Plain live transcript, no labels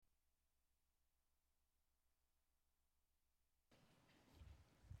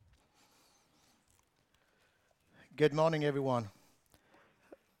Good morning, everyone.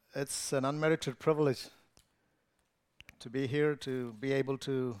 It's an unmerited privilege to be here, to be able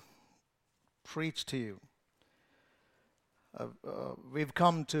to preach to you. We've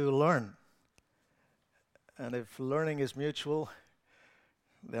come to learn, and if learning is mutual,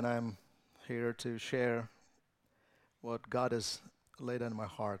 then I'm here to share what God has laid on my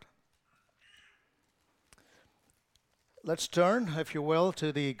heart. Let's turn, if you will,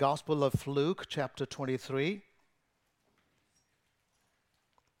 to the Gospel of Luke, chapter 23.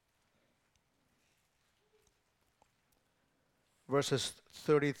 Verses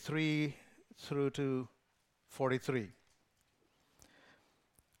 33 through to 43.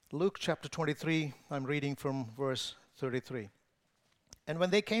 Luke chapter 23, I'm reading from verse 33. And when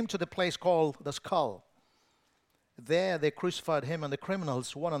they came to the place called the Skull, there they crucified him and the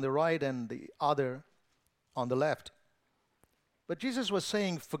criminals, one on the right and the other on the left. But Jesus was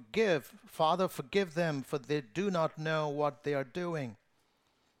saying, Father, forgive them, for they do not know what they are doing.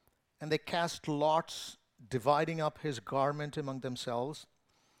 And they cast lots, dividing up his garment among themselves.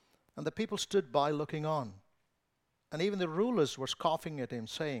 And the people stood by looking on. And even the rulers were scoffing at him,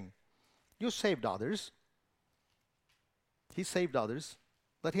 saying, You saved others. He saved others.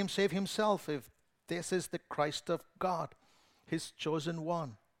 Let him save himself if this is the Christ of God, his chosen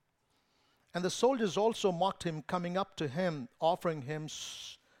one. And the soldiers also mocked him, coming up to him, offering him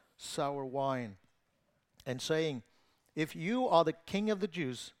sour wine, and saying, If you are the king of the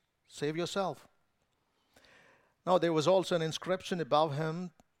Jews, save yourself. Now there was also an inscription above him,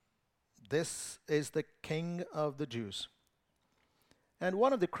 This is the King of the Jews. And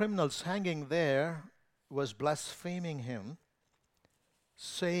one of the criminals hanging there was blaspheming him,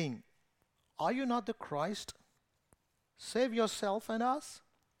 saying, Are you not the Christ? Save yourself and us.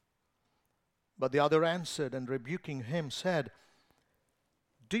 But the other answered and rebuking him said,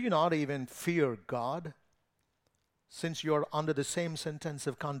 Do you not even fear God, since you are under the same sentence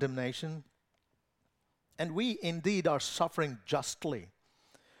of condemnation? And we indeed are suffering justly,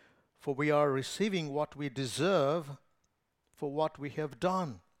 for we are receiving what we deserve for what we have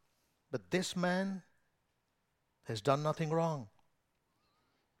done. But this man has done nothing wrong.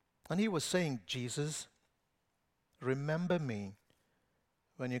 And he was saying, Jesus, remember me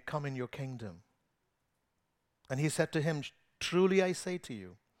when you come in your kingdom. And he said to him, Truly I say to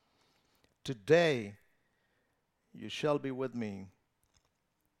you, today you shall be with me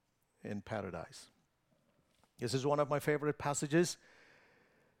in paradise. This is one of my favorite passages,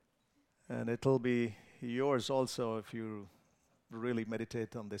 and it'll be yours also if you really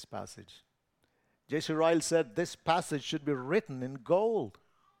meditate on this passage. J.C. Ryle said this passage should be written in gold.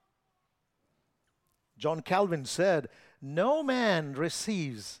 John Calvin said, No man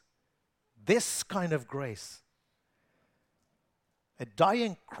receives this kind of grace. A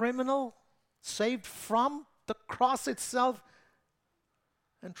dying criminal saved from the cross itself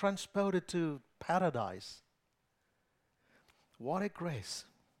and transported to paradise. What a grace.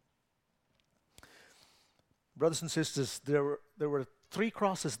 Brothers and sisters, there were 3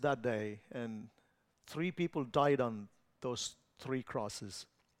 crosses that day, and 3 people died on those 3 crosses.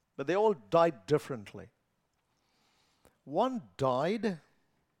 But they all died differently. One died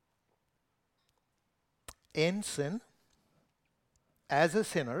in sin, as a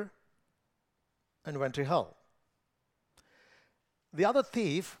sinner, and went to hell. The other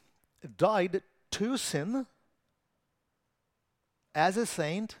thief died to sin, as a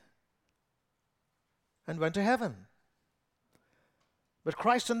saint, and went to heaven. But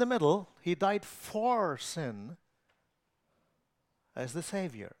Christ in the middle, he died for sin as the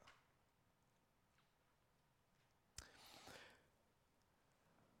Savior.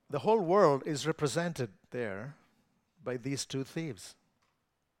 The whole world is represented there by these 2 thieves.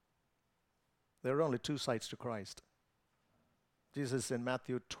 There are only 2 sides to Christ. Jesus in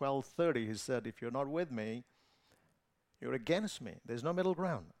Matthew 12:30, he said, If you're not with me, you're against me. There's no middle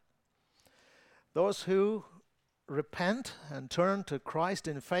ground. Those who repent and turn to Christ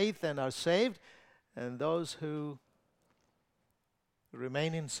in faith and are saved, and those who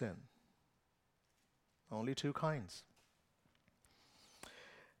remain in sin. Only 2 kinds.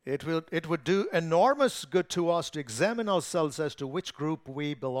 It would do enormous good to us to examine ourselves as to which group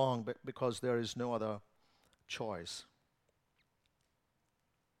we belong, because there is no other choice.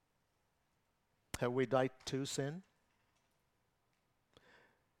 Have we died to sin?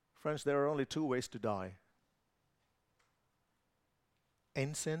 Friends, there are only 2 ways to die.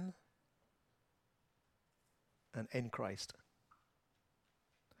 In sin and in Christ.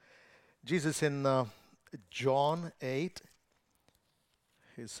 Jesus in John 8,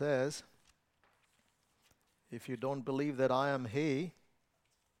 he says, If you don't believe that I am He,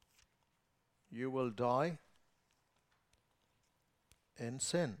 you will die in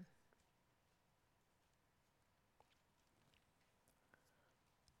sin.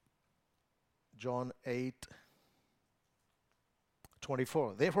 John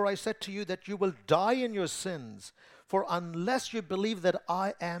 8:24. Therefore I said to you that you will die in your sins, for unless you believe that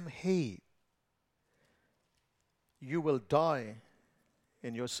I am He, you will die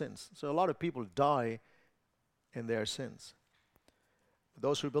in your sins. So a lot of people die in their sins.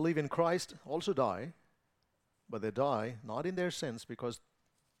 Those who believe in Christ also die, but they die not in their sins because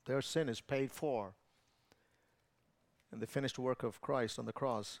their sin is paid for in the finished work of Christ on the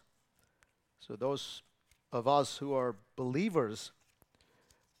cross. So those of us who are believers,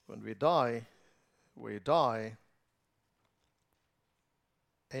 when we die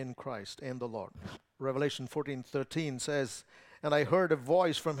in Christ, in the Lord. Revelation 14:13 says, and I heard a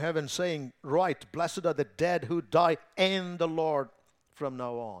voice from heaven saying, write, blessed are the dead who die in the Lord from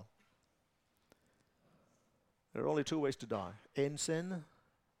now on. There are only two ways to die: in sin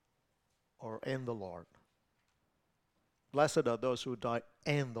or in the Lord. Blessed are those who die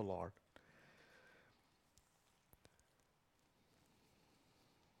in the Lord.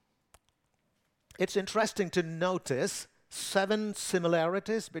 It's interesting to notice 7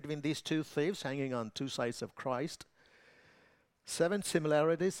 similarities between these two thieves hanging on two sides of Christ. 7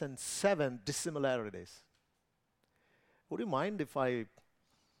 similarities and 7 dissimilarities. Would you mind if I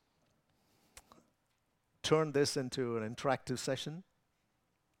turn this into an interactive session?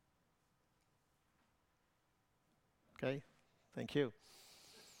 Okay, thank you.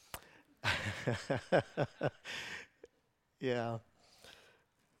 Yeah.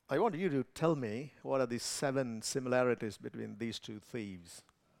 I want you to tell me what are the 7 similarities between these two thieves.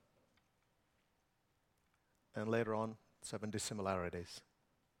 And later on, 7 dissimilarities.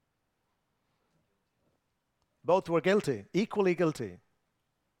 Both were guilty, equally guilty.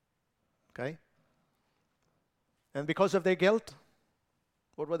 Okay? And because of their guilt,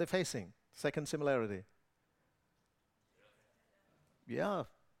 what were they facing? Second similarity. Yeah,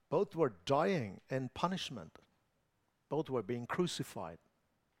 both were dying in punishment. Both were being crucified.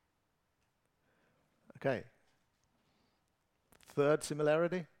 Okay. Third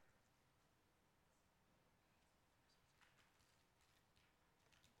similarity.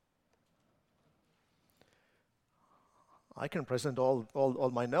 I can present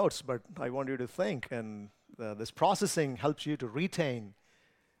all my notes, but I want you to think, and this processing helps you to retain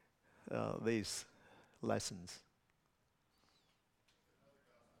these lessons.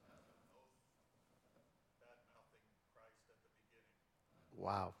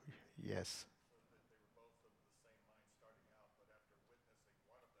 Wow, yes.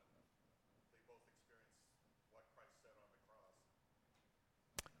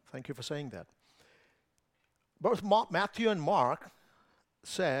 Thank you for saying that. Both Matthew and Mark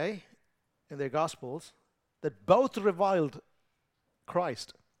say in their Gospels that both reviled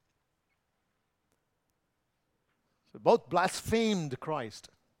Christ. So both blasphemed Christ.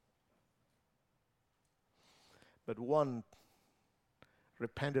 But one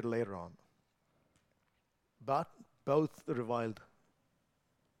repented later on. But both reviled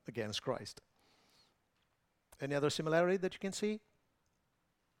against Christ. Any other similarity that you can see?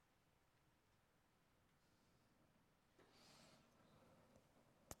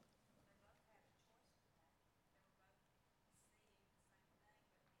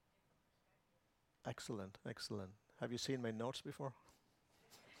 Excellent, excellent. Have you seen my notes before?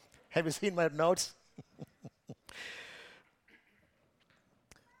 Have you seen my notes?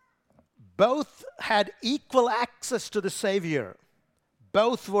 Both had equal access to the Savior.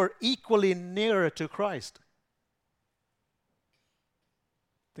 Both were equally nearer to Christ.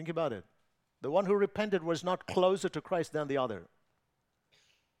 Think about it. The one who repented was not closer to Christ than the other.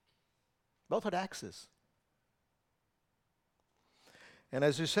 Both had access. And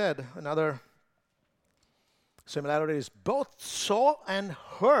as you said, another similarity is both saw and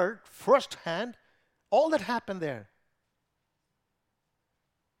heard firsthand all that happened there.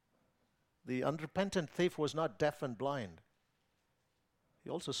 The unrepentant thief was not deaf and blind. He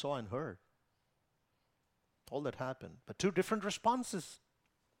also saw and heard all that happened, but 2 different responses.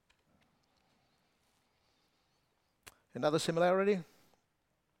 Another similarity.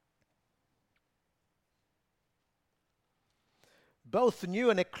 Both knew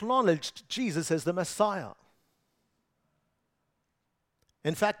and acknowledged Jesus as the Messiah.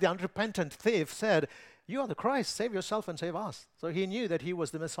 In fact, the unrepentant thief said, "You are the Christ, save yourself and save us." So he knew that he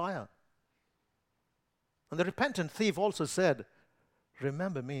was the Messiah. And the repentant thief also said,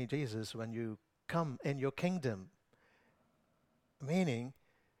 "Remember me, Jesus, when you come in your kingdom." Meaning,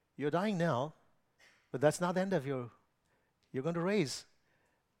 you're dying now, but that's not the end of you're going to raise.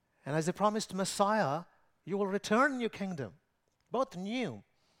 And as the promised Messiah, you will return in your kingdom. Both knew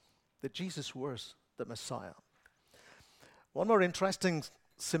that Jesus was the Messiah. One more interesting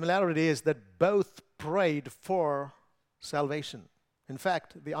similarity is that both prayed for salvation. In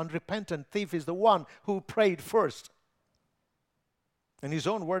fact, the unrepentant thief is the one who prayed first. In his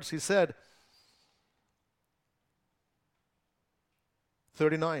own words, he said,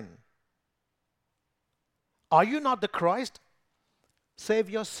 39, "Are you not the Christ? Save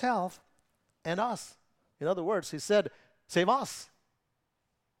yourself and us." In other words, he said, save us.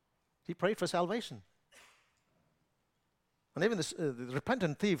 He prayed for salvation. And even the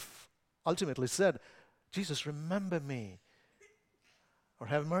repentant thief ultimately said, "Jesus, remember me, or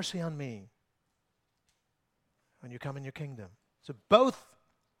have mercy on me when you come in your kingdom." So both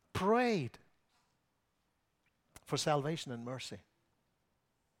prayed for salvation and mercy.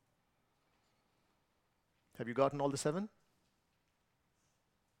 Have you gotten all the 7?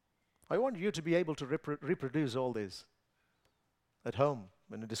 I want you to be able to reproduce all this at home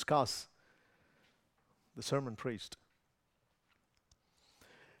when you discuss the sermon preached.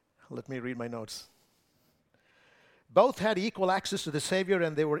 Let me read my notes. Both had equal access to the Savior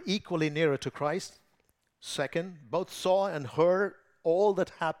and they were equally nearer to Christ. Second, both saw and heard all that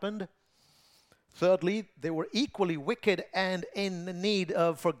happened. Thirdly, they were equally wicked and in need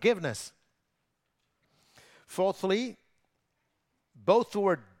of forgiveness. Fourthly, both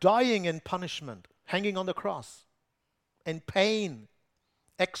were dying in punishment, hanging on the cross, in pain,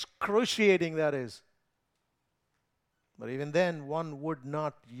 excruciating that is. But even then, one would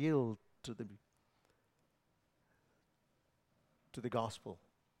not yield to the gospel,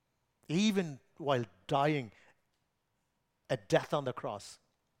 even while dying a death on the cross.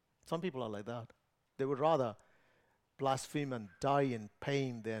 Some people are like that. They would rather blaspheme and die in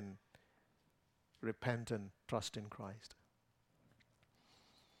pain than repent and trust in Christ.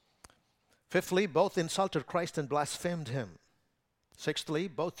 Fifthly, both insulted Christ and blasphemed him. Sixthly,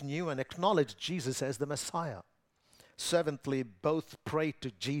 both knew and acknowledged Jesus as the Messiah. Seventhly, both prayed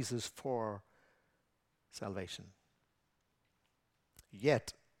to Jesus for salvation.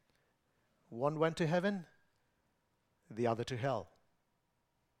 Yet, one went to heaven, the other to hell.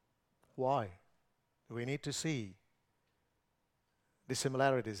 Why? We need to see the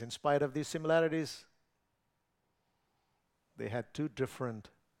similarities. In spite of these similarities, they had two different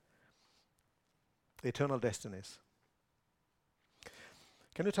eternal destinies.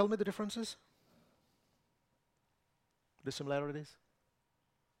 Can you tell me the differences? The similarities?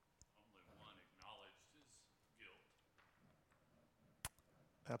 Only one acknowledged his guilt.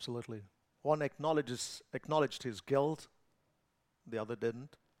 Absolutely. One acknowledged his guilt, the other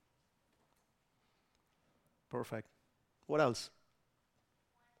didn't. Perfect. What else?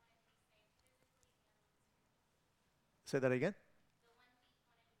 Say that again?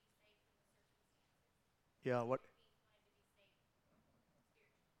 Yeah, what?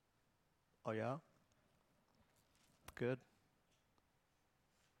 Oh, yeah? Good.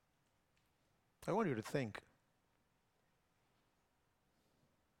 I want you to think.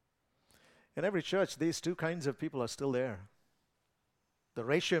 In every church, these two kinds of people are still there. The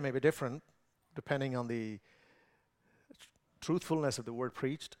ratio may be different depending on the truthfulness of the word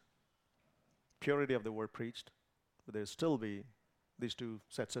preached, purity of the word preached, but there'll still be these two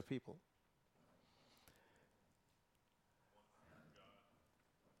sets of people.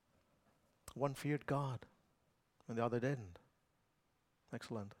 One feared God, and the other didn't.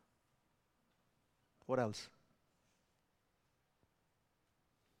 Excellent. What else?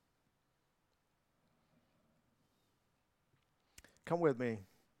 Come with me.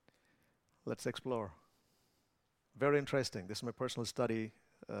 Let's explore. Very interesting. This is my personal study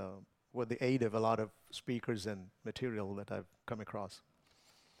with the aid of a lot of speakers and material that I've come across.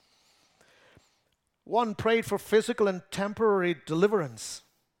 One prayed for physical and temporary deliverance,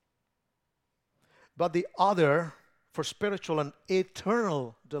 but the other for spiritual and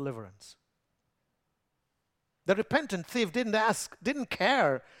eternal deliverance. The repentant thief didn't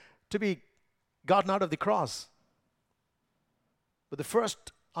care to be gotten out of the cross. But the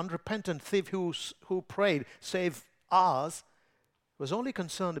first unrepentant thief who prayed, "Save us," was only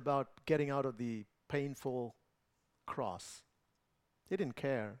concerned about getting out of the painful cross. He didn't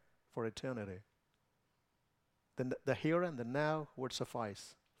care for eternity. The here and the now would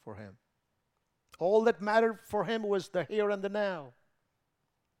suffice for him. All that mattered for him was the here and the now.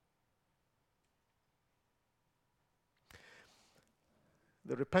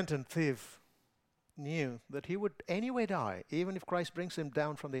 The repentant thief knew that he would anyway die, even if Christ brings him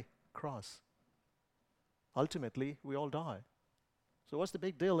down from the cross. Ultimately, we all die. So what's the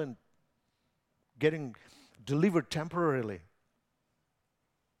big deal in getting delivered temporarily?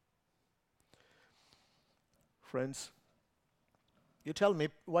 Friends, You tell me,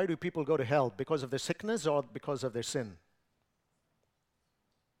 why do people go to hell? Because of their sickness or because of their sin?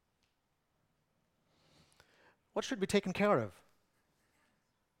 What should be taken care of?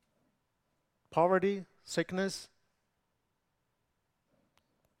 Poverty, sickness,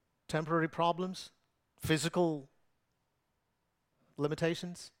 temporary problems, physical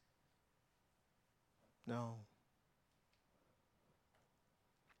limitations? No.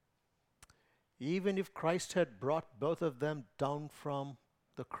 Even if Christ had brought both of them down from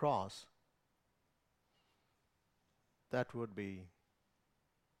the cross, that would be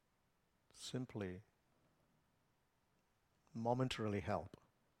simply momentarily help.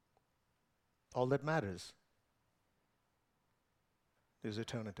 All that matters is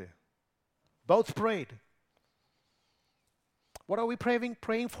eternity. Both prayed. What are we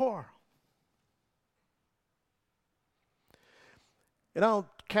praying for? You know,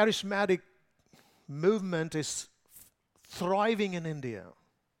 charismatic movement is thriving in India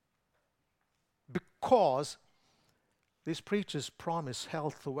because these preachers promise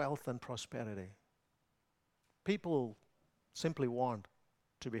health, wealth, and prosperity. People simply want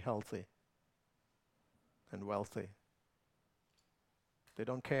to be healthy and wealthy. They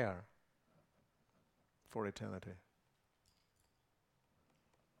don't care for eternity.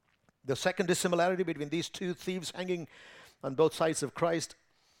 The second dissimilarity between these two thieves hanging on both sides of Christ,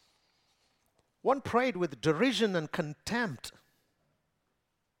 one prayed with derision and contempt.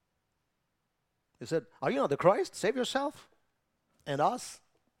 He said, "Are you not the Christ? Save yourself and us."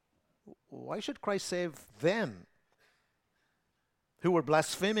 Why should Christ save them who were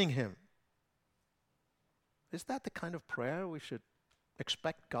blaspheming him? Is that the kind of prayer we should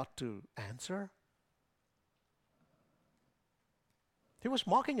expect God to answer? He was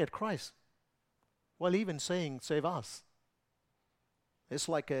mocking at Christ while even saying, "Save us." It's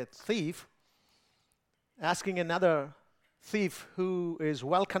like a thief asking another thief who is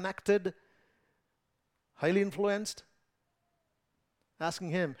well connected, highly influenced, asking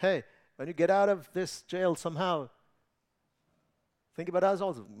him, "Hey, when you get out of this jail somehow, think about us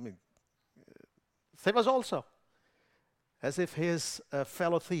also. Save us also." As if he is a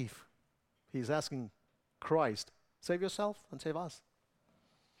fellow thief. He's asking Christ, "Save yourself and save us."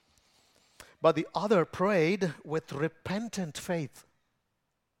 But the other prayed with repentant faith.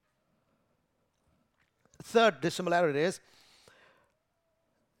 Third dissimilarity is,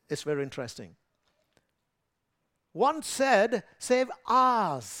 it's very interesting. One said, "Save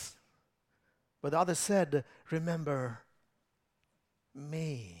us," but the other said, "Remember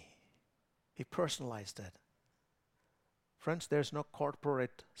me." He personalized it. Friends, there's no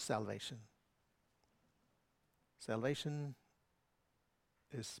corporate salvation. Salvation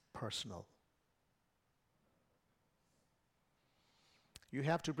is personal. You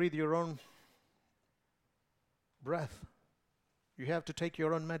have to breathe your own breath. You have to take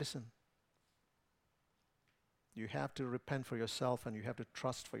your own medicine. You have to repent for yourself and you have to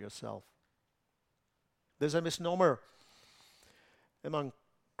trust for yourself. There's a misnomer among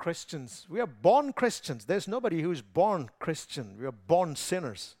Christians. We are born Christians. There's nobody who's born Christian. We are born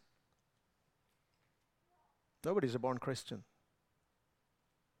sinners. Nobody's a born Christian.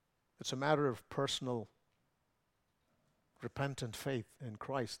 It's a matter of personal, repentant faith in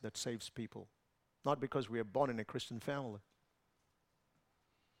Christ that saves people. Not because we are born in a Christian family.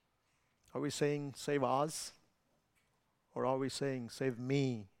 Are we saying, "Save us"? Or are we saying, "Save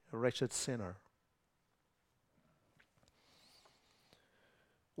me, a wretched sinner"?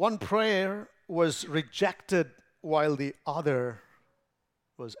 One prayer was rejected while the other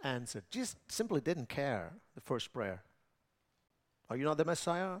was answered. Jesus simply didn't care, the first prayer. "Are you not the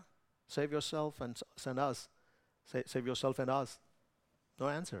Messiah? Save yourself and send us." Save yourself and us. No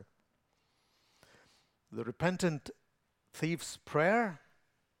answer. The repentant thief's prayer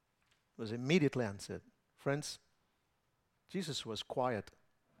was immediately answered. Friends, Jesus was quiet.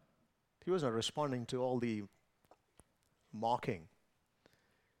 He was not responding to all the mocking.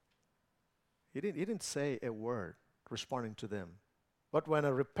 He didn't say a word responding to them. But when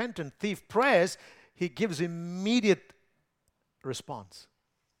a repentant thief prays, he gives immediate response.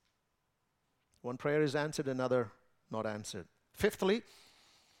 One prayer is answered, another not answered. Fifthly,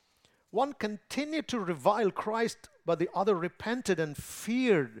 one continued to revile Christ, but the other repented and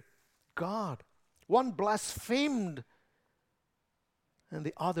feared God. One blasphemed, and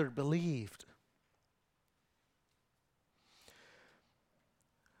the other believed.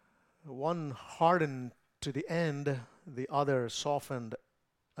 One hardened to the end, the other softened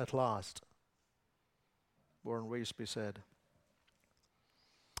at last. Warren Wiersbe said.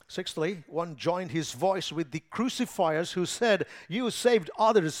 Sixthly, one joined his voice with the crucifiers who said, "You saved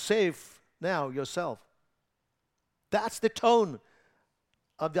others, save now yourself." That's the tone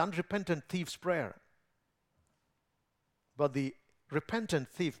of the unrepentant thief's prayer. But the repentant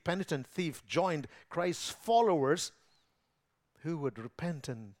thief, penitent thief, joined Christ's followers who would repent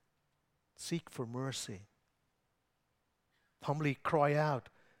and seek for mercy. Humbly cry out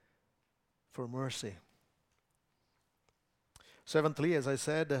for mercy. Seventhly, as I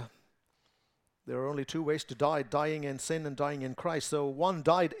said, there are only two ways to die, dying in sin and dying in Christ. So one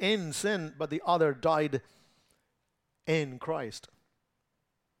died in sin, but the other died in Christ.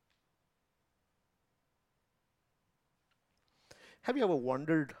 Have you ever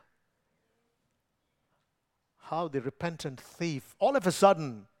wondered how the repentant thief all of a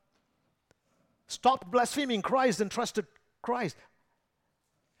sudden stopped blaspheming Christ and trusted Christ?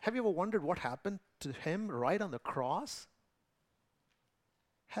 Have you ever wondered what happened to him right on the cross?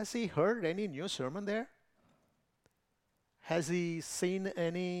 Has he heard any new sermon there? Has he seen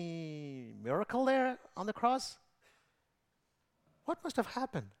any miracle there on the cross? What must have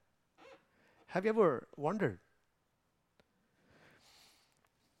happened? Have you ever wondered?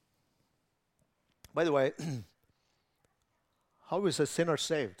 By the way, how is a sinner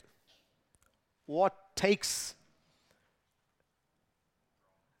saved? What it takes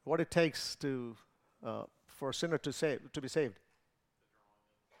to for a sinner to be saved?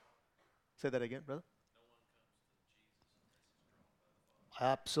 Say that again, brother.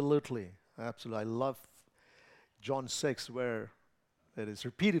 Absolutely. I love John 6, where it is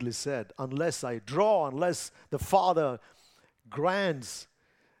repeatedly said, unless the Father grants,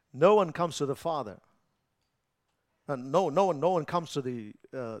 no one comes to the Father. And no one comes to the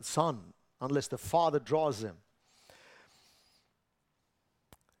Son unless the Father draws him.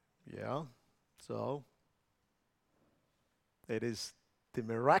 Yeah, so it is the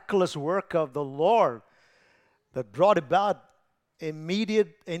miraculous work of the Lord that brought about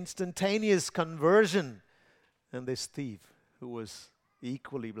immediate, instantaneous conversion in this thief who was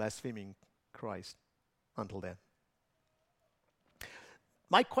equally blaspheming Christ until then.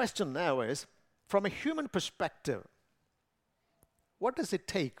 My question now is, from a human perspective, what does it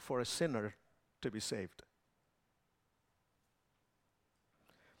take for a sinner to be saved?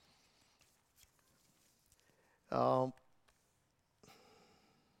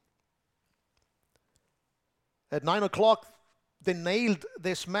 At 9 o'clock, they nailed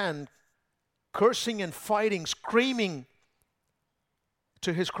this man, cursing and fighting, screaming,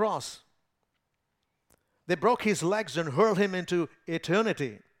 to his cross. They broke his legs and hurled him into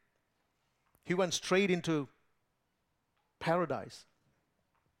eternity. He went straight into paradise.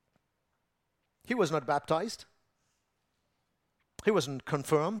 He was not baptized. He wasn't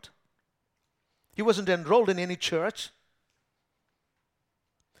confirmed. He wasn't enrolled in any church.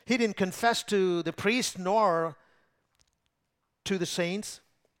 He didn't confess to the priest nor to the saints,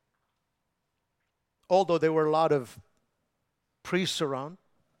 although there were a lot of priests around,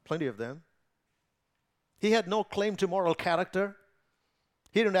 plenty of them. He had no claim to moral character.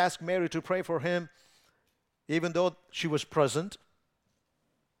 He didn't ask Mary to pray for him, even though she was present.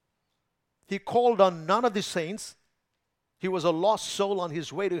 He called on none of the saints. He was a lost soul on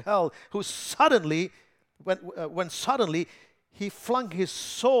his way to hell, who suddenly, when suddenly he flung his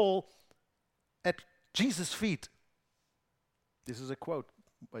soul at Jesus' feet. This is a quote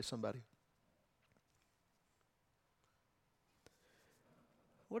by somebody.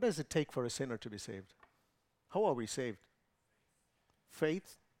 What does it take for a sinner to be saved? How are we saved?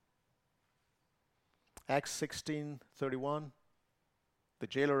 Faith. Acts 16:31. The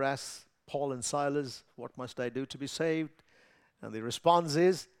jailer asks Paul and Silas, "What must I do to be saved?" And the response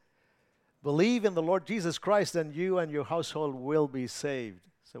is, "Believe in the Lord Jesus Christ, and you and your household will be saved."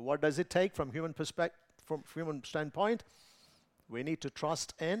 So what does it take from human perspective, from human standpoint? We need to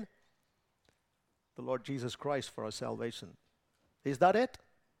trust in the Lord Jesus Christ for our salvation. Is that it?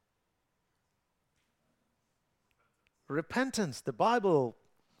 Repentance. The Bible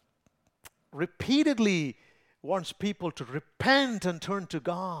repeatedly wants people to repent and turn to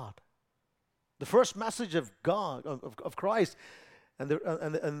God. The first message of God, of Christ, and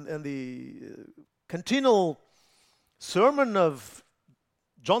the continual sermon of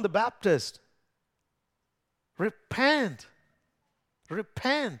John the Baptist. Repent.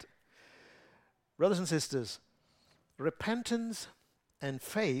 Repent. Brothers and sisters, repentance and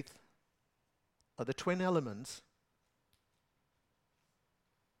faith are the twin elements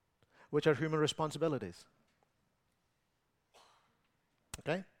which are human responsibilities.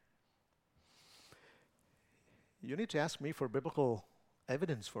 Okay? You need to ask me for biblical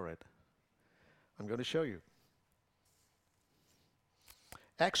evidence for it. I'm going to show you.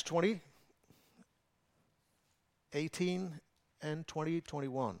 Acts 20, 18 and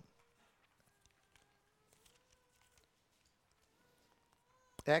 21.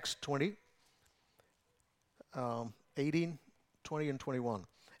 Acts 20, 18, 20, and 21.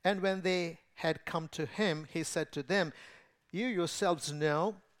 And when they had come to him, he said to them, you yourselves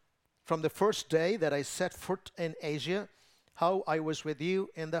know from the first day that I set foot in Asia, how I was with you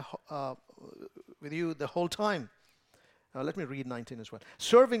the whole time. Let me read 19 as well.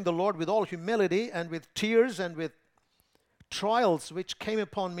 Serving the Lord with all humility and with tears and with trials which came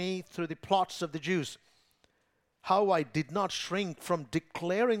upon me through the plots of the Jews. How I did not shrink from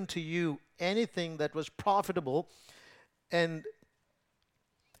declaring to you anything that was profitable and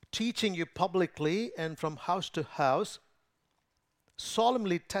teaching you publicly and from house to house,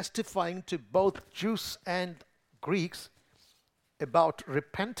 solemnly testifying to both Jews and Greeks about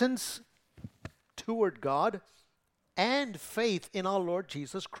repentance toward God and faith in our Lord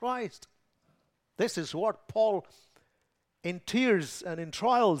Jesus Christ. This is what Paul, in tears and in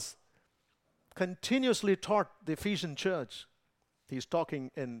trials, continuously taught the Ephesian church. He's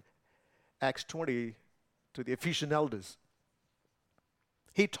talking in Acts 20 to the Ephesian elders.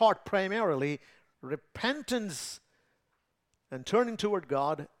 He taught primarily repentance and turning toward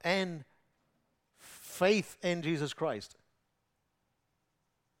God and faith in Jesus Christ.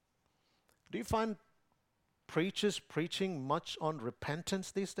 Do you find preachers preaching much on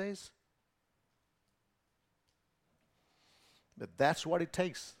repentance these days? But that's what it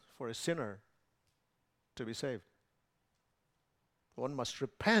takes for a sinner to be saved. One must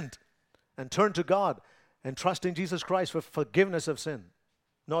repent and turn to God and trust in Jesus Christ for forgiveness of sin.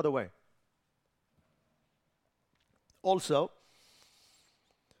 No other way. Also,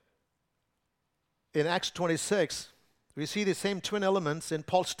 in Acts 26, we see the same twin elements in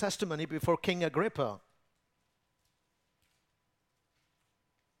Paul's testimony before King Agrippa.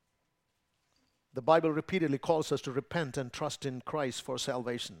 The Bible repeatedly calls us to repent and trust in Christ for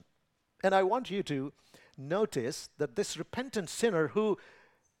salvation. And I want you to notice that this repentant sinner who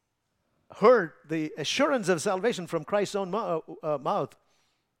heard the assurance of salvation from Christ's own mouth,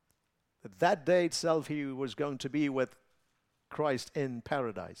 that day itself he was going to be with Christ in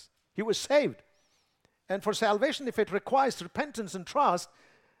paradise. He was saved. And for salvation, if it requires repentance and trust,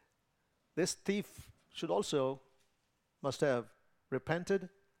 this thief must have repented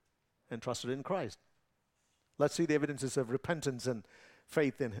and trusted in Christ. Let's see the evidences of repentance and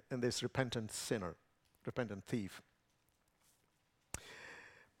faith in this repentant sinner, repentant thief.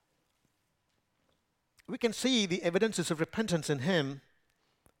 We can see the evidences of repentance in him.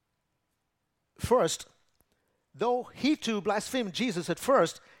 First, though he too blasphemed Jesus at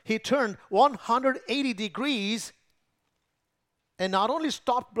first, he turned 180 degrees and not only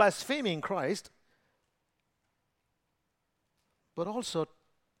stopped blaspheming Christ, but also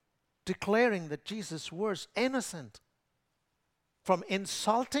declaring that Jesus was innocent. From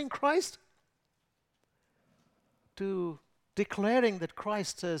insulting Christ to declaring that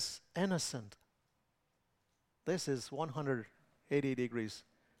Christ is innocent. This is 180 degrees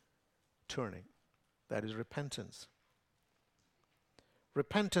turning. That is repentance.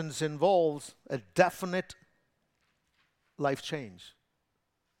 Repentance involves a definite life change.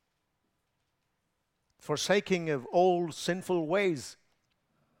 Forsaking of old sinful ways.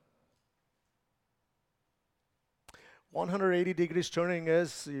 180 degrees turning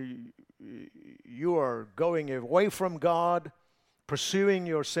is you are going away from God, pursuing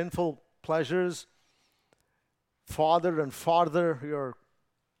your sinful pleasures, farther and farther. You're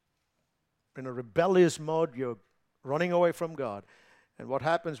in a rebellious mode. You're running away from God. And what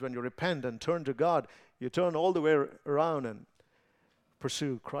happens when you repent and turn to God? You turn all the way around and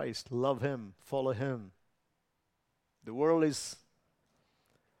pursue Christ, love Him, follow Him. The world is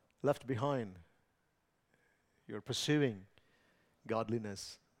left behind. You're pursuing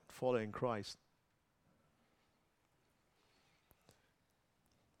godliness, following Christ.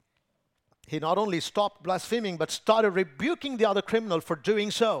 He not only stopped blaspheming, but started rebuking the other criminal for doing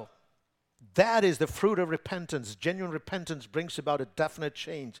so. That is the fruit of repentance. Genuine repentance brings about a definite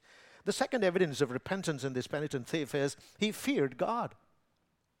change. The second evidence of repentance in this penitent thief is he feared God.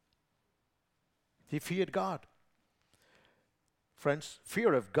 He feared God. Friends,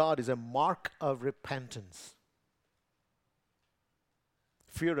 fear of God is a mark of repentance.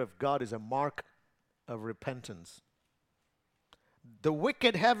 Fear of God is a mark of repentance. The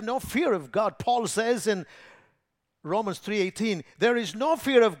wicked have no fear of God. Paul says in Romans 3:18, there is no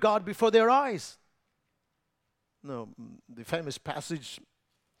fear of God before their eyes. No, the famous passage,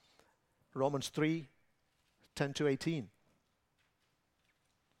 Romans 3:10-18.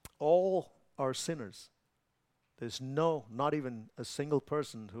 All are sinners. There's not even a single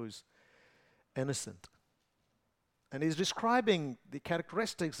person who is innocent. And he's describing the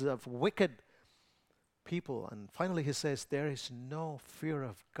characteristics of wicked people. And finally he says, there is no fear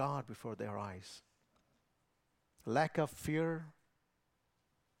of God before their eyes. Lack of fear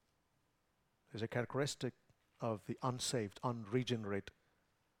is a characteristic of the unsaved, unregenerate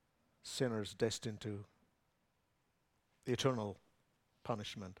sinners destined to eternal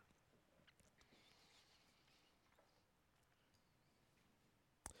punishment.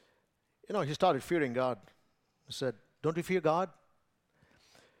 He started fearing God. He said, don't you fear God?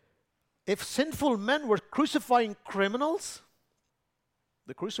 If sinful men were crucifying criminals,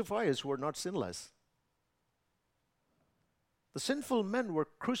 the crucifiers were not sinless. The sinful men were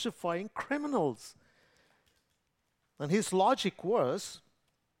crucifying criminals. And his logic was,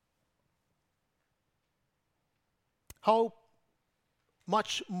 how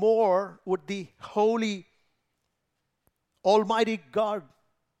much more would the holy, almighty God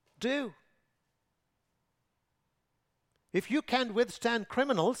do? If you can't withstand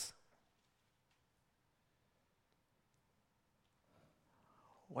criminals,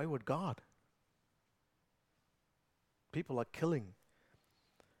 why would God? People are killing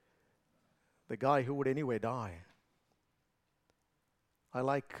the guy who would anyway die. I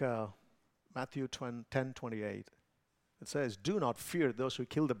like Matthew 10:28. It says, do not fear those who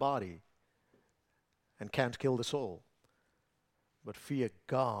kill the body and can't kill the soul, but fear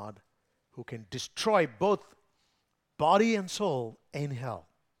God who can destroy both body and soul in hell.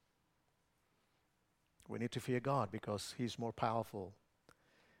 We need to fear God because He's more powerful.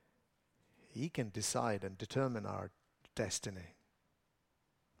 He can decide and determine our destiny.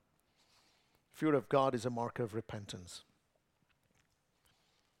 Fear of God is a mark of repentance.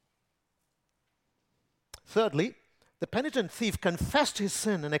 Thirdly, the penitent thief confessed his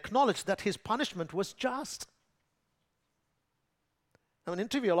sin and acknowledged that his punishment was just. I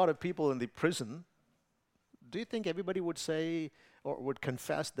interview a lot of people in the prison. Do you think everybody would say or would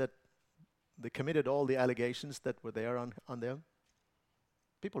confess that they committed all the allegations that were there on them?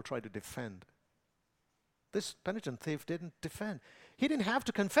 People try to defend. This penitent thief didn't defend. He didn't have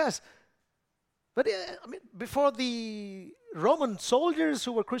to confess. But before the Roman soldiers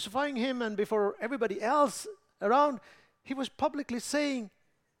who were crucifying him and before everybody else around, he was publicly saying,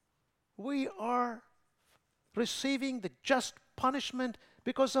 we are receiving the just punishment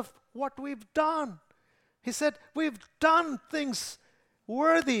because of what we've done. He said, we've done things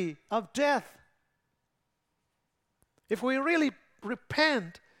worthy of death. If we really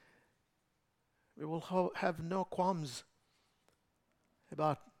repent, we will have no qualms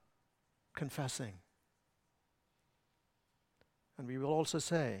about confessing. And we will also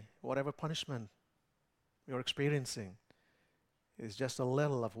say, whatever punishment we are experiencing is just a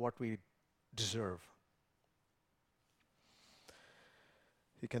little of what we deserve.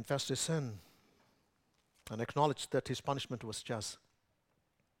 He confessed his sin and acknowledged that his punishment was just.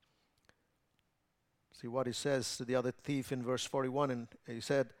 See what he says to the other thief in verse 41, and he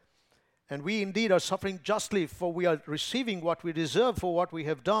said, and we indeed are suffering justly, for we are receiving what we deserve for what we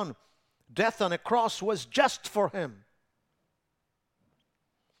have done. Death on a cross was just for him,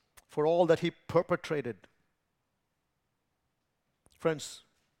 for all that he perpetrated. Friends,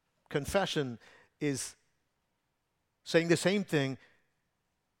 confession is saying the same thing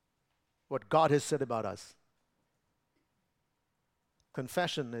what God has said about us.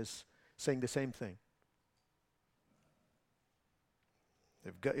 Confession is saying the same thing.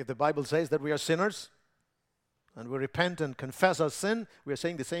 If the Bible says that we are sinners and we repent and confess our sin, we are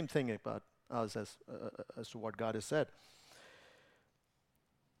saying the same thing about us as to what God has said.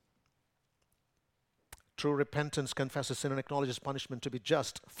 True repentance confesses sin and acknowledges punishment to be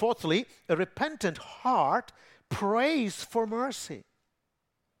just. Fourthly, a repentant heart prays for mercy.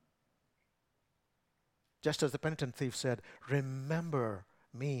 Just as the penitent thief said, remember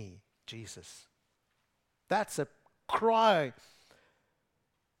me, Jesus. That's a cry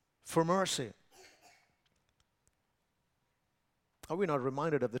for mercy. Are we not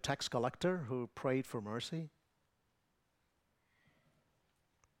reminded of the tax collector who prayed for mercy?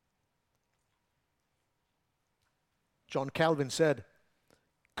 John Calvin said,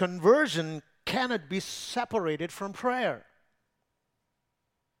 conversion cannot be separated from prayer.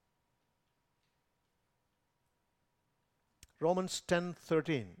 Romans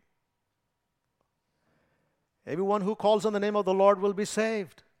 10:13. Everyone who calls on the name of the Lord will be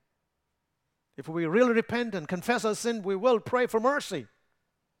saved. If we really repent and confess our sin, we will pray for mercy.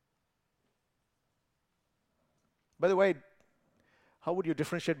 By the way, how would you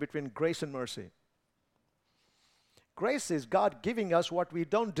differentiate between grace and mercy? Grace is God giving us what we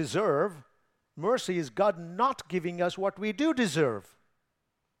don't deserve. Mercy is God not giving us what we do deserve.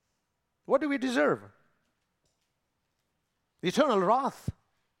 What do we deserve? Eternal wrath.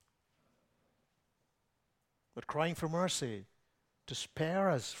 but crying for mercy to spare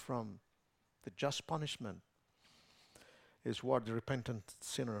us from the just punishment is what the repentant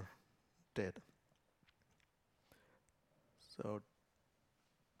sinner did. So,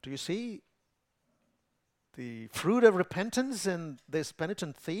 do you see the fruit of repentance in this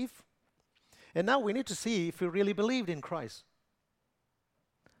penitent thief? And now we need to see if he really believed in Christ.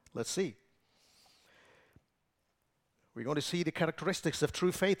 Let's see. We're going to see the characteristics of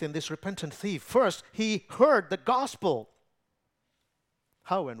true faith in this repentant thief. First, he heard the gospel.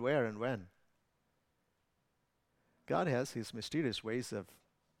 How and where and when? God has his mysterious ways of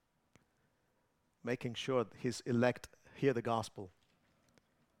making sure his elect hear the gospel.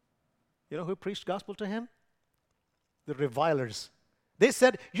 You know who preached gospel to him? The revilers. They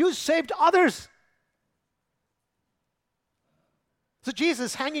said, "You saved others." So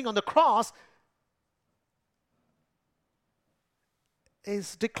Jesus hanging on the cross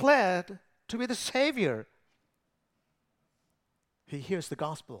is declared to be the Savior. He hears the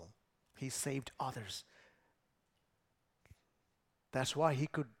gospel. He saved others. That's why he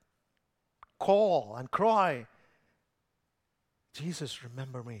could call and cry, "Jesus,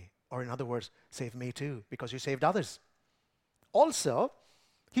 remember me." Or in other words, save me too, because you saved others. Also,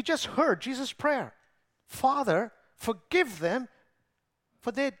 he just heard Jesus' prayer. "Father, forgive them,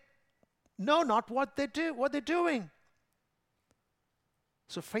 for they know not what they're doing."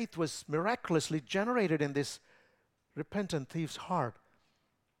 So faith was miraculously generated in this repentant thief's heart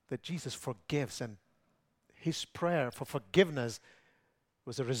that Jesus forgives, and his prayer for forgiveness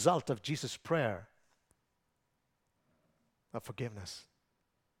was a result of Jesus' prayer of forgiveness.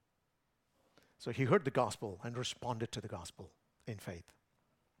 So he heard the gospel and responded to the gospel in faith.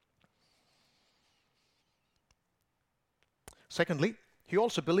 Secondly, he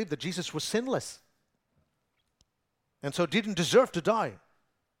also believed that Jesus was sinless and so didn't deserve to die.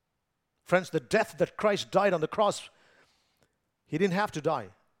 Friends, the death that Christ died on the cross, he didn't have to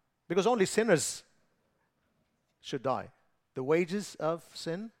die, because only sinners should die. The wages of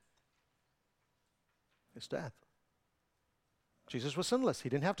sin is death. Jesus was sinless. He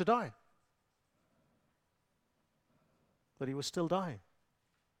didn't have to die. But he was still dying.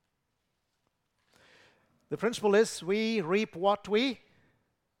 The principle is we reap what we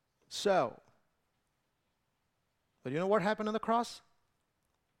sow. But you know what happened on the cross?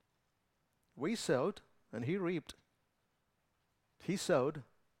 We sowed and he reaped. He sowed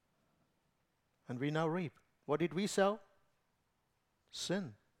and we now reap. What did we sow?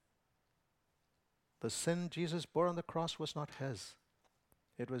 Sin. The sin Jesus bore on the cross was not his.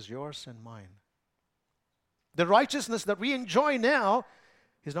 It was yours and mine. The righteousness that we enjoy now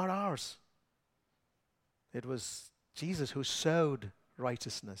is not ours. It was Jesus who sowed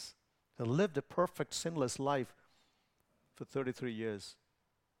righteousness, who lived a perfect, sinless life for 33 years,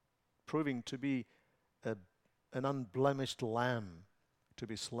 proving to be an unblemished lamb to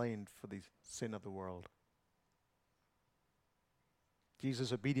be slain for the sin of the world.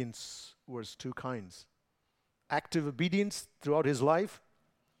 Jesus' obedience was two kinds. Active obedience throughout his life,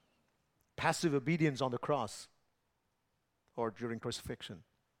 passive obedience on the cross or during crucifixion.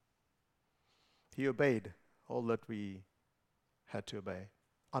 He obeyed all that we had to obey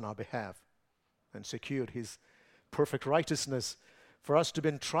on our behalf and secured his perfect righteousness for us to be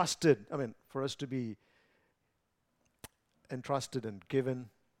entrusted, for us to be entrusted and given,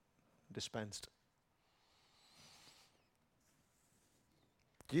 dispensed.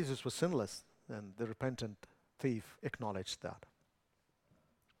 Jesus was sinless, and the repentant thief acknowledged that.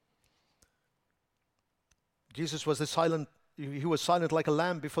 Jesus was he was silent like a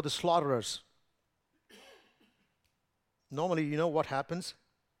lamb before the slaughterers. Normally, you know what happens?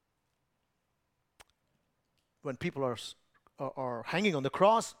 When people are hanging on the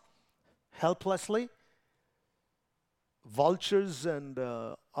cross helplessly, vultures and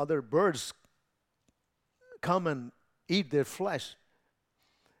other birds come and eat their flesh,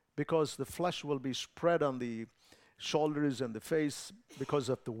 because the flesh will be spread on the shoulders and the face because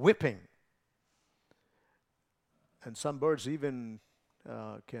of the whipping. And some birds even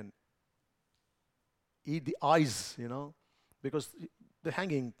can eat the eyes, because the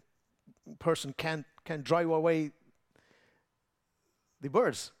hanging person can drive away the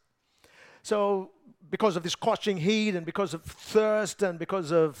birds. So because of this scorching heat and because of thirst and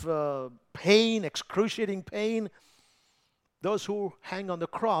because of pain, excruciating pain, those who hang on the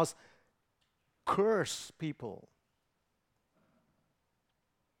cross curse people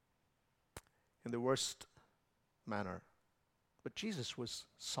in the worst manner. But Jesus was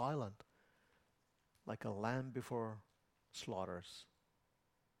silent, like a lamb before slaughters.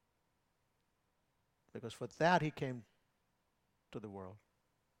 Because for that he came to the world.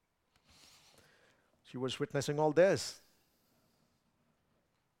 She was witnessing all this.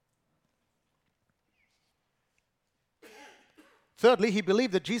 Thirdly, he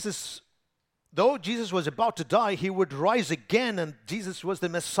believed that Jesus, though Jesus was about to die, he would rise again, and Jesus was the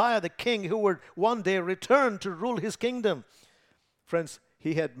Messiah, the King, who would one day return to rule his kingdom. Friends,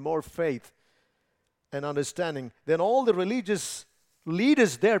 he had more faith and understanding than all the religious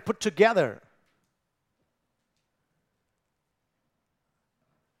leaders there put together.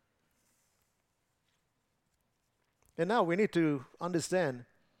 And now we need to understand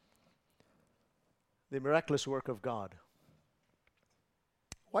the miraculous work of God.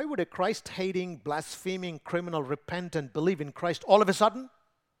 Why would a Christ-hating, blaspheming criminal repent and believe in Christ all of a sudden?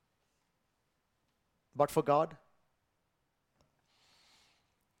 But for God?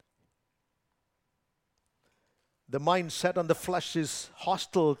 The mind set on the flesh is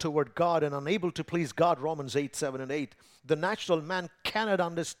hostile toward God and unable to please God, Romans 8, 7 and 8. The natural man cannot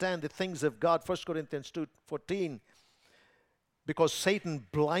understand the things of God, 1 Corinthians 2:14, because Satan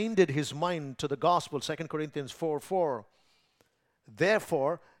blinded his mind to the gospel, 2 Corinthians 4:4.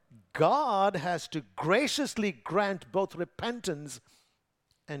 Therefore, God has to graciously grant both repentance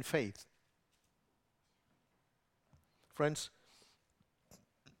and faith. Friends,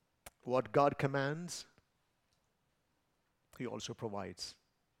 what God commands, He also provides.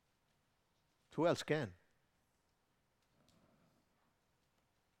 Who else can?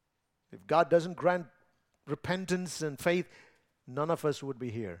 If God doesn't grant repentance and faith, none of us would be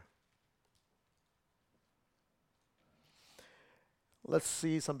here. Let's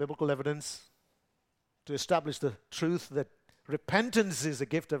see some biblical evidence to establish the truth that repentance is a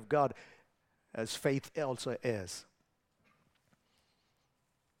gift of God, as faith also is.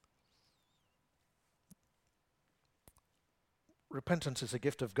 Repentance is a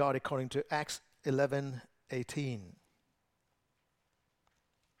gift of God according to Acts 11:18.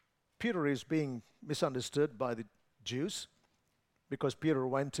 Peter is being misunderstood by the Jews because Peter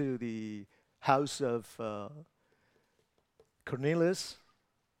went to the house of Cornelius,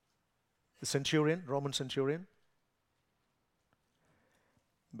 the centurion, Roman centurion.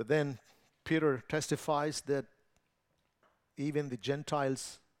 But then Peter testifies that even the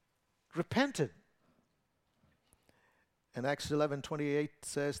Gentiles repented. And Acts 11:28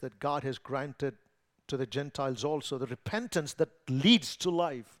 says that God has granted to the Gentiles also the repentance that leads to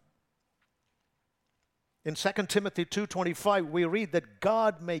life. In 2 Timothy 2:25, we read that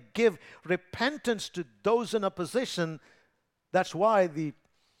God may give repentance to those in opposition. That's why the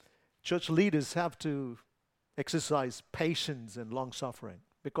church leaders have to exercise patience and long-suffering,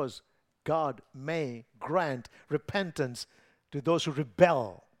 because God may grant repentance to those who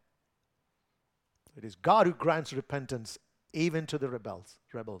rebel. It is God who grants repentance even to the rebels.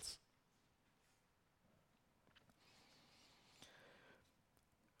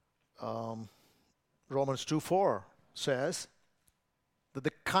 Romans 2:4 says that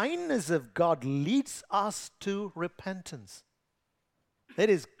the kindness of God leads us to repentance. It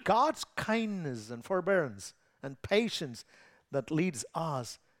is God's kindness and forbearance and patience that leads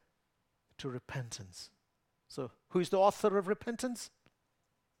us to repentance. So, who is the author of repentance?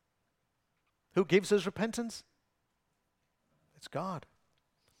 Who gives us repentance? It's God.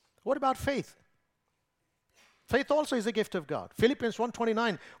 What about faith? Faith also is a gift of God. Philippians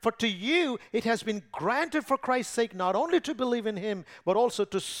 1:29, for to you it has been granted for Christ's sake not only to believe in Him, but also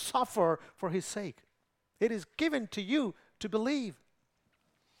to suffer for His sake. It is given to you to believe.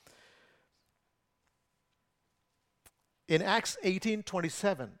 In Acts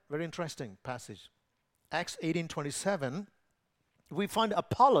 18:27, very interesting passage. Acts 18:27, we find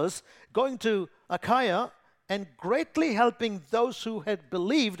Apollos going to Achaia and greatly helping those who had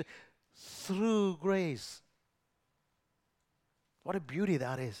believed through grace. What a beauty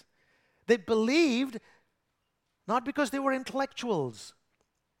that is. They believed not because they were intellectuals,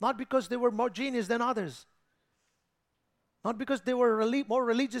 not because they were more genius than others, not because they were more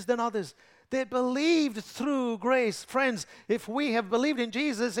religious than others. They believed through grace. Friends, if we have believed in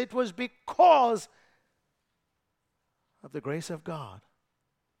Jesus, it was because of the grace of God.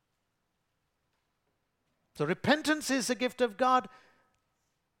 So repentance is a gift of God.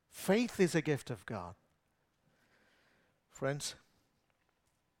 Faith is a gift of God. Friends,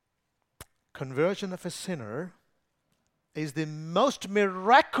 conversion of a sinner is the most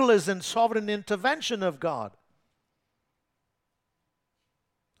miraculous and sovereign intervention of God.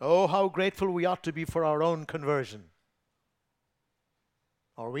 Oh, how grateful we ought to be for our own conversion.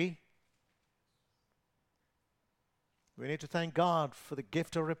 Are we? We need to thank God for the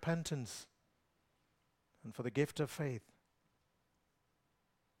gift of repentance and for the gift of faith.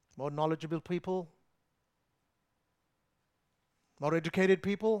 More knowledgeable people, more educated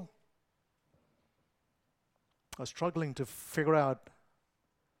people, are struggling to figure out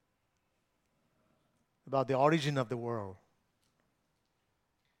about the origin of the world.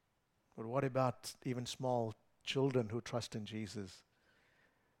 But what about even small children who trust in Jesus?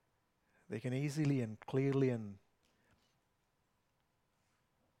 They can easily and clearly and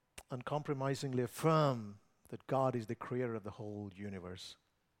uncompromisingly affirm that God is the creator of the whole universe.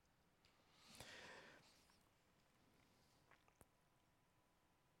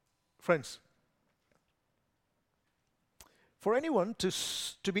 Friends, for anyone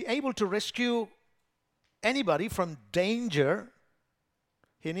to be able to rescue anybody from danger,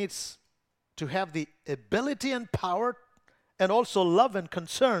 he needs to have the ability and power and also love and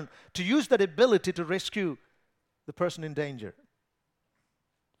concern to use that ability to rescue the person in danger.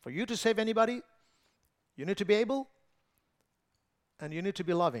 For you to save anybody, you need to be able and you need to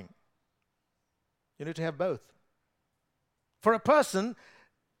be loving. You need to have both. For a person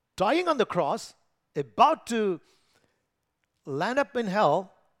dying on the cross, about to land up in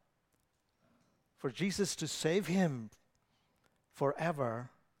hell, for Jesus to save him forever,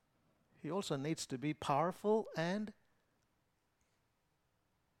 he also needs to be powerful and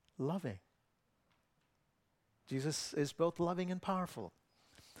loving. Jesus is both loving and powerful.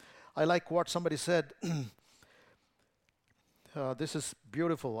 I like what somebody said. This is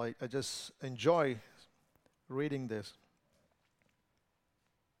beautiful. I just enjoy reading this.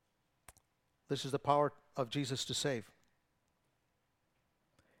 This is the power of Jesus to save.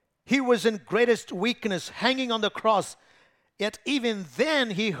 He was in greatest weakness, hanging on the cross. Yet even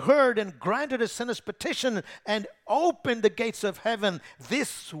then he heard and granted a sinner's petition and opened the gates of heaven.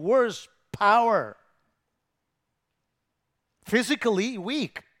 This was power. Physically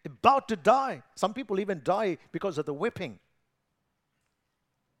weak, about to die. Some people even die because of the whipping.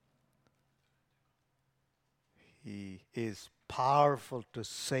 He is powerful to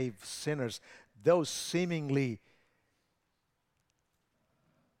save sinners, those seemingly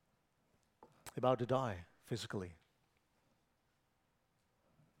about to die physically.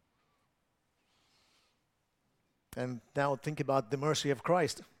 And now think about the mercy of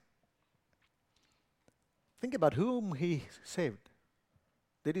Christ. Think about whom he saved.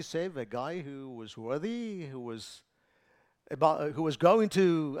 Did he save a guy who was worthy, who was going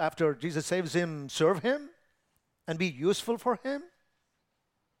to, after Jesus saves him, serve him and be useful for him?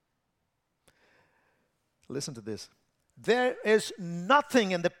 Listen to this. There is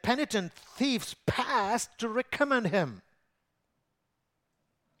nothing in the penitent thief's past to recommend him.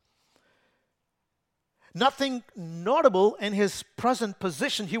 Nothing notable in his present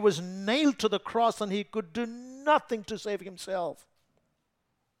position. He was nailed to the cross and he could do nothing to save himself.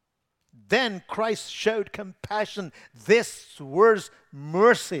 Then Christ showed compassion. This was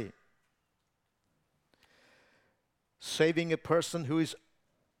mercy. Saving a person who is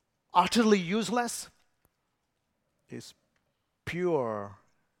utterly useless is pure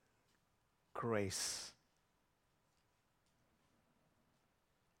grace.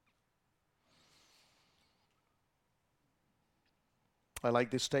 I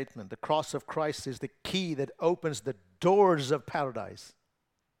like this statement. The cross of Christ is the key that opens the doors of paradise.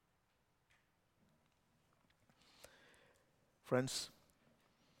 Friends,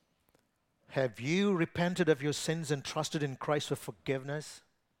 have you repented of your sins and trusted in Christ for forgiveness?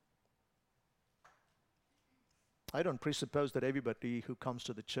 I don't presuppose that everybody who comes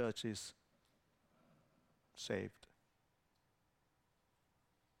to the church is saved.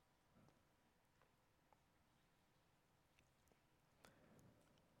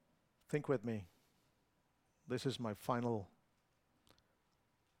 Think with me. This is my final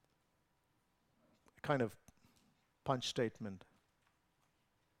kind of punch statement.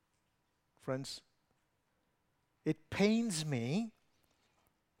 Friends, it pains me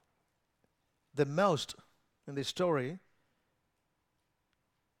the most in this story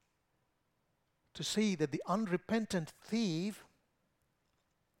to see that the unrepentant thief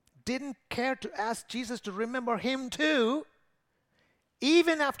didn't care to ask Jesus to remember him too,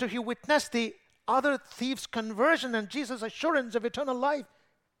 even after he witnessed the other thief's conversion and Jesus' assurance of eternal life.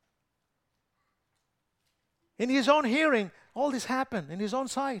 In his own hearing, all this happened in his own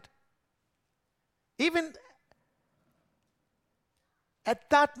sight. Even at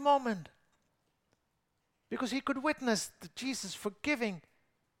that moment, because he could witness Jesus forgiving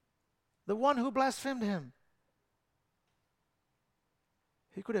the one who blasphemed him.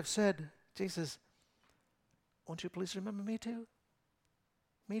 He could have said, Jesus, won't you please remember me too?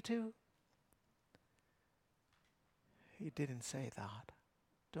 Me too? He didn't say that.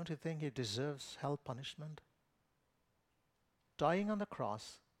 Don't you think he deserves hell punishment? Dying on the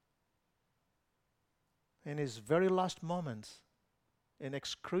cross, in his very last moments, in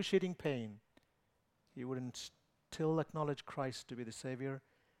excruciating pain, he wouldn't still acknowledge Christ to be the Savior.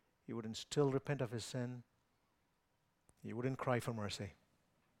 He wouldn't still repent of his sin. He wouldn't cry for mercy.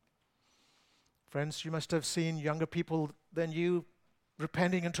 Friends, you must have seen younger people than you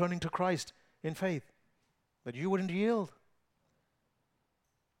repenting and turning to Christ in faith. But you wouldn't yield.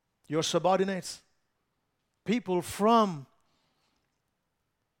 Your subordinates, people from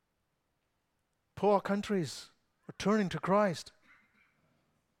poor countries, are turning to Christ.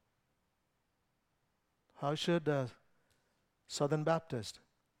 How should a Southern Baptist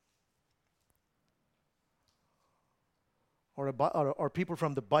or people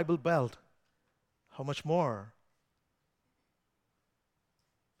from the Bible Belt, how much more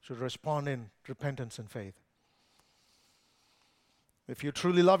should respond in repentance and faith? If you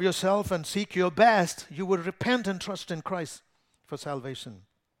truly love yourself and seek your best, you will repent and trust in Christ for salvation.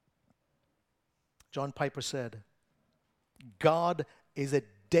 John Piper said, God is a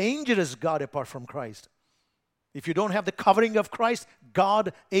dangerous God apart from Christ. If you don't have the covering of Christ,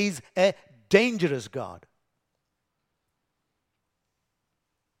 God is a dangerous God.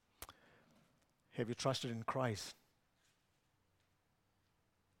 Have you trusted in Christ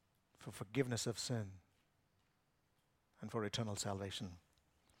for forgiveness of sin and for eternal salvation?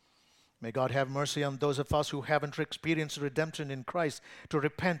 May God have mercy on those of us who haven't experienced redemption in Christ to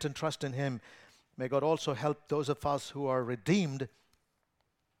repent and trust in Him. May God also help those of us who are redeemed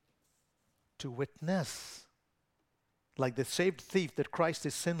to witness, like the saved thief, that Christ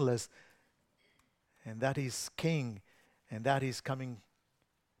is sinless and that He's King and that He's coming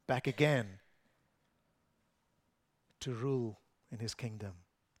back again to rule in His kingdom.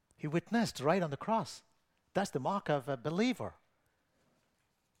 He witnessed right on the cross. That's the mark of a believer.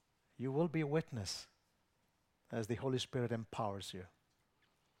 You will be a witness as the Holy Spirit empowers you.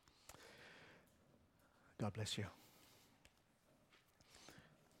 God bless you.